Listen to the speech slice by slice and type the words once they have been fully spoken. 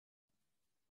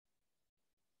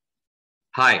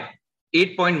Hi,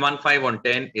 8.15 on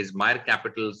 10 is Myre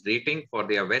Capital's rating for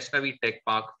their Vaishnavi Tech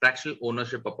Park fractional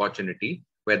ownership opportunity,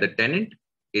 where the tenant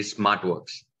is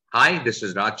SmartWorks. Hi, this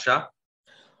is Raj Shah.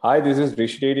 Hi, this is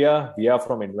Rishiteria. We are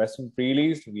from Investment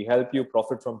Pre-Leased. We help you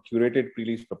profit from curated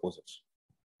pre-lease proposals.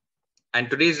 And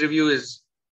today's review is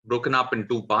broken up in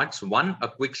two parts. One, a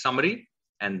quick summary,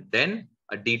 and then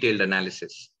a detailed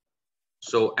analysis.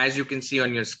 So as you can see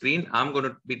on your screen, I'm going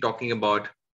to be talking about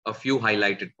a few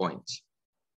highlighted points.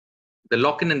 The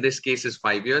lock-in in this case is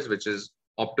 5 years, which is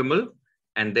optimal,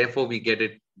 and therefore we give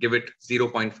it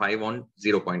 0.5 on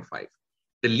 0.5.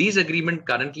 The lease agreement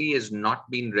currently is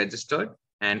not being registered,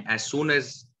 and as soon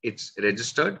as it's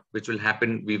registered, which will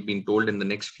happen, we've been told in the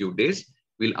next few days,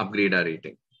 we'll upgrade our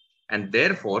rating. And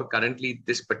therefore, currently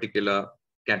this particular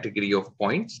category of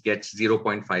points gets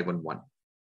 0.5 on 1.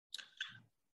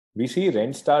 We see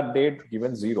rent start date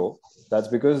given 0. That's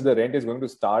because the rent is going to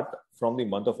start from the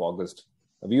month of August.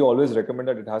 We always recommend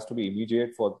that it has to be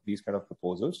immediate for these kind of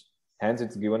proposals. Hence,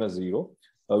 it's given a 0.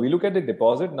 We look at the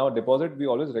deposit. Now, deposit, we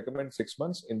always recommend 6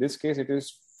 months. In this case, it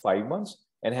is 5 months.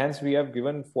 And hence, we have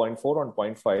given 0.4 on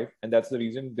 0.5. And that's the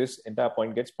reason this entire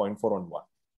point gets 0.4 on 1.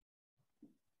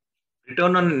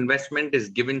 Return on investment is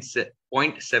given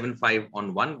 0.75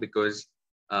 on 1 because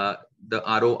the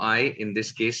ROI in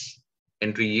this case,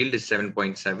 entry yield is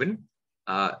 7.7.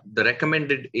 The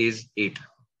recommended is 8%.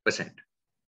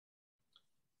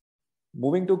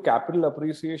 Moving to capital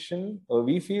appreciation,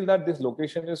 we feel that this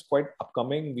location is quite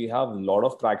upcoming. We have a lot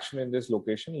of traction in this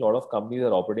location. A lot of companies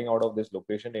are operating out of this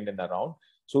location in and around.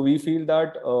 So we feel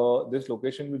that this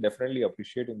location will definitely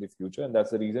appreciate in the future. And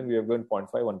that's the reason we have given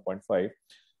 0.5 on 0.5.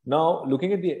 Now,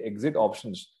 looking at the exit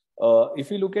options, if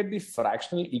you look at the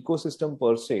fractional ecosystem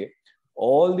per se,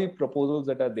 all the proposals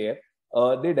that are there,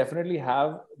 they definitely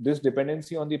have this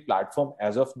dependency on the platform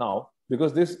as of now,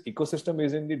 because this ecosystem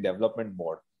is in the development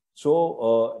mode.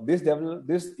 So this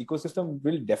ecosystem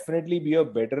will definitely be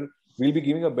we'll be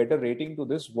giving a better rating to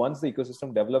this once the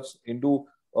ecosystem develops into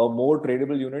more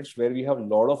tradable units where we have a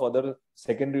lot of other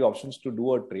secondary options to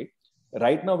do a trade.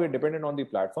 Right now, we're dependent on the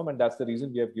platform, and that's the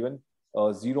reason we have given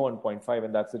 0 on 0.5,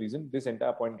 and that's the reason this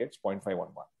entire point gets 0.5 on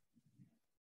 1.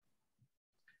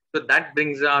 So that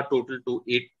brings our total to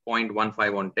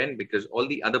 8.15 on 10 because all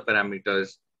the other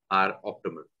parameters are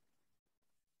optimal.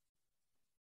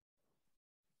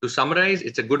 To summarize,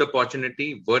 it's a good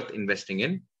opportunity worth investing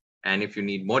in. And if you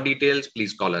need more details,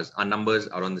 please call us. Our numbers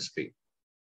are on the screen.